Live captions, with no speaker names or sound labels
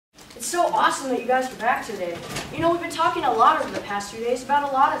It's so awesome that you guys are back today. You know, we've been talking a lot over the past few days about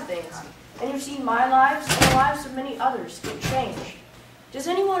a lot of things. And you've seen my lives and the lives of many others get changed. Does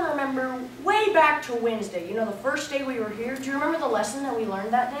anyone remember way back to Wednesday, you know, the first day we were here? Do you remember the lesson that we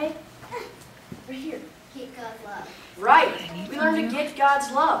learned that day? Right here. Get God's love. Right. We learned to get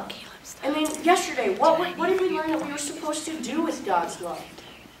God's love. And then yesterday, what did we learn that we were supposed to do with God's love?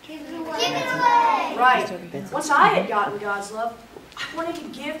 Give it away. Give it away. Right. Once I had gotten God's love, I wanted to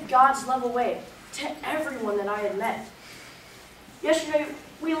give God's love away to everyone that I had met. Yesterday,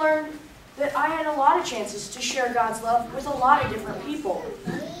 we learned that I had a lot of chances to share God's love with a lot of different people.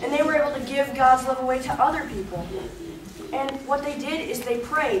 And they were able to give God's love away to other people. And what they did is they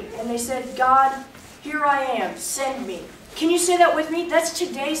prayed and they said, God, here I am, send me. Can you say that with me? That's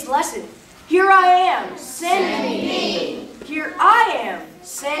today's lesson. Here I am, send me. Here I am,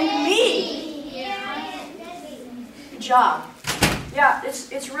 send me. Good job. Yeah,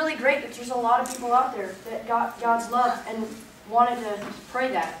 it's really great that there's a lot of people out there that got God's love and wanted to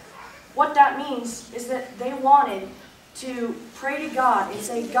pray that. What that means is that they wanted to pray to God and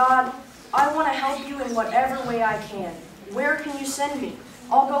say, God, I want to help you in whatever way I can. Where can you send me?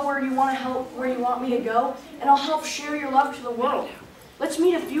 I'll go where you want to help, where you want me to go, and I'll help share your love to the world. Let's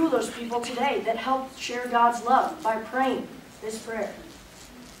meet a few of those people today that helped share God's love by praying this prayer.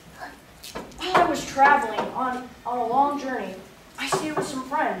 While I was traveling on a long journey, I stayed with some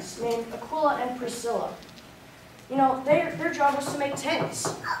friends named Aquila and Priscilla. You know, their job was to make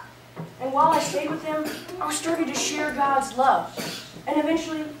tents. And while I stayed with them, I was starting to share God's love. And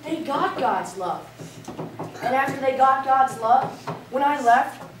eventually, they got God's love. And after they got God's love, when I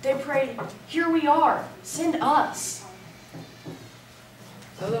left, they prayed, here we are, send us.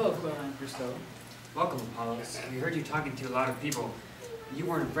 Hello, Aquila and Priscilla. Welcome, Apollos. We heard you talking to a lot of people. You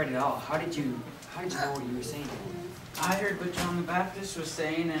weren't afraid at all. How did you know what you were saying? I heard what John the Baptist was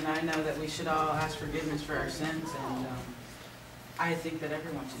saying, and I know that we should all ask forgiveness for our sins, and I think that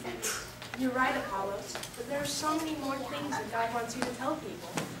everyone should do it. You're right, Apollos, but there are so many more things that God wants you to tell people.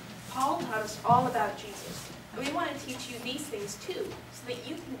 Paul taught us all about Jesus, and we want to teach you these things too, so that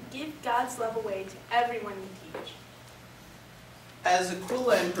you can give God's love away to everyone you teach. As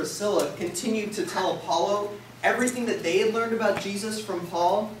Aquila and Priscilla continued to tell Apollo everything that they had learned about Jesus from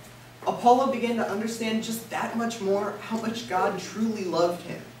Paul, Apollo began to understand just that much more how much God truly loved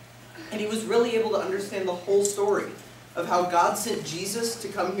him. And he was really able to understand the whole story of how God sent Jesus to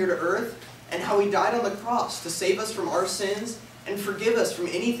come here to earth and how he died on the cross to save us from our sins and forgive us from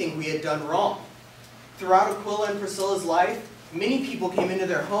anything we had done wrong. Throughout Aquila and Priscilla's life, many people came into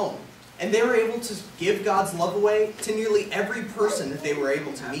their home, and they were able to give God's love away to nearly every person that they were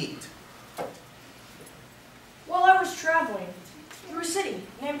able to meet. While I was traveling through a city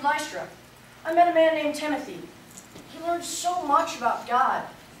named Lystra, I met a man named Timothy. He learned so much about God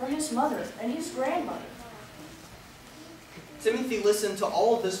from his mother and his grandmother. Timothy listened to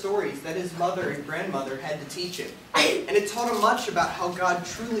all of the stories that his mother and grandmother had to teach him, and it taught him much about how God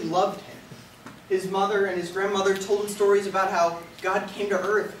truly loved him. His mother and his grandmother told him stories about how God came to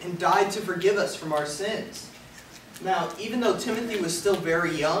earth and died to forgive us from our sins. Now, even though Timothy was still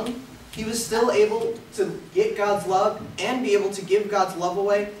very young, he was still able to get God's love and be able to give God's love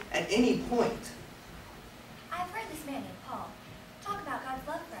away at any point. I've heard this man named Paul talk about God's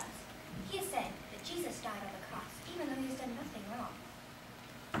love for us. He has said that Jesus died on the cross, even though he has done nothing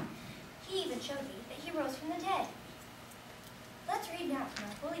wrong. He even showed me that he rose from the dead. Let's read now from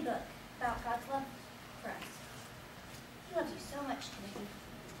our holy book about God's love for us. He loves you so much, Timothy.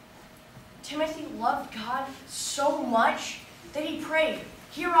 Timothy loved God so much that he prayed,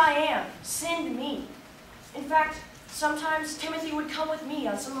 here I am, send me. In fact, sometimes Timothy would come with me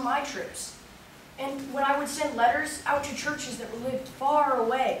on some of my trips. And when I would send letters out to churches that lived far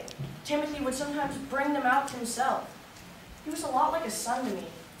away, Timothy would sometimes bring them out to himself. He was a lot like a son to me,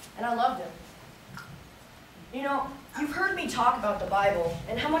 and I loved him. You know, you've heard me talk about the Bible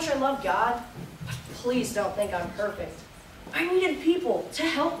and how much I love God, but please don't think I'm perfect. I needed people to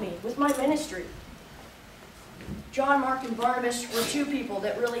help me with my ministry. John, Mark, and Barnabas were two people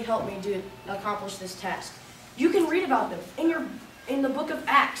that really helped me to accomplish this task. You can read about them in the book of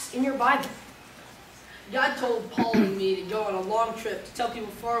Acts in your Bible. God told Paul and me to go on a long trip to tell people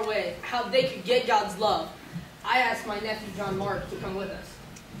far away how they could get God's love. I asked my nephew John Mark to come with us.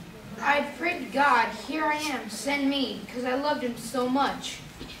 I prayed to God, here I am, send me, because I loved him so much.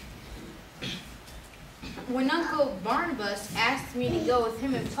 When Uncle Barnabas asked me to go with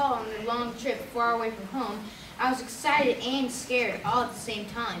him and Paul on a long trip far away from home, I was excited and scared all at the same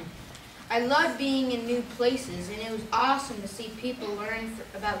time. I loved being in new places, and it was awesome to see people learn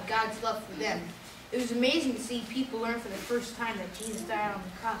about God's love for them. It was amazing to see people learn for the first time that Jesus died on the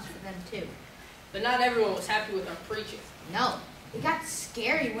cross for them too. But not everyone was happy with our preaching. No, it got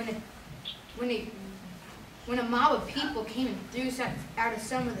scary when a mob of people came and threw us out of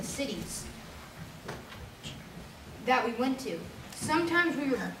some of the cities that we went to. Sometimes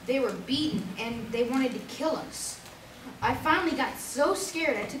they were beaten and they wanted to kill us. I finally got so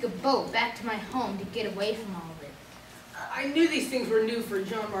scared I took a boat back to my home to get away from all of it. I knew these things were new for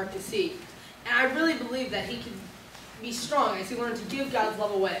John Mark to see, and I really believed that he could be strong as he learned to give God's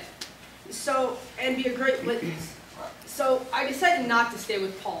love away, and be a great witness. So I decided not to stay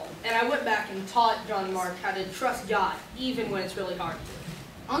with Paul, and I went back and taught John Mark how to trust God, even when it's really hard.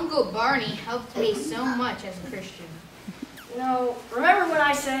 Uncle Barney helped me so much as a Christian. Remember when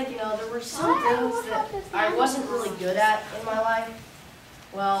I said, there were some things that I wasn't really good at in my life?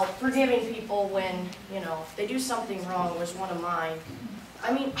 Well, forgiving people when, they do something wrong was one of mine.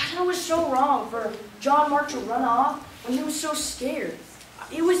 I thought it was so wrong for John Mark to run off when he was so scared.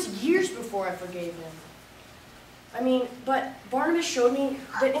 It was years before I forgave him. But Barnabas showed me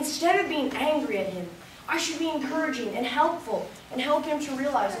that instead of being angry at him, I should be encouraging and helpful and help him to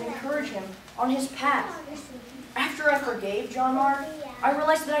realize and encourage him on his path. After I forgave John Mark, I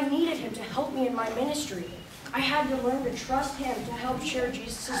realized that I needed him to help me in my ministry. I had to learn to trust him to help share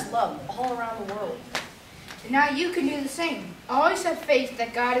Jesus' love all around the world. And now you can do the same. Always have faith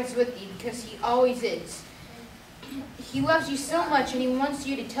that God is with you because He always is. He loves you so much and He wants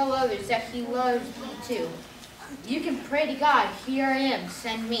you to tell others that He loves you too. You can pray to God, "Here I am,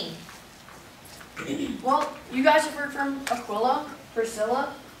 send me." Well, you guys have heard from Aquila,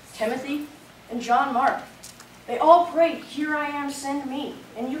 Priscilla, Timothy, and John Mark. They all prayed, "Here I am, send me."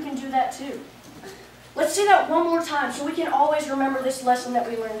 And you can do that too. Let's say that one more time so we can always remember this lesson that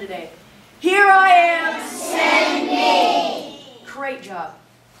we learned today. Here I am, send me. Great job.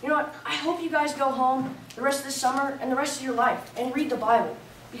 You know what? I hope you guys go home the rest of the summer and the rest of your life and read the Bible,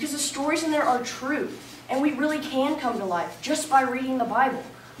 because the stories in there are true, and we really can come to life just by reading the Bible.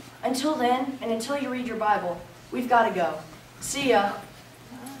 Until then, and until you read your Bible, we've got to go. See ya.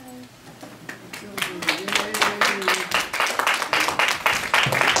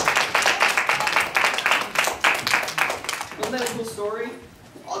 Wasn't that a cool story?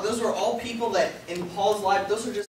 Those were all people that in Paul's life, those are just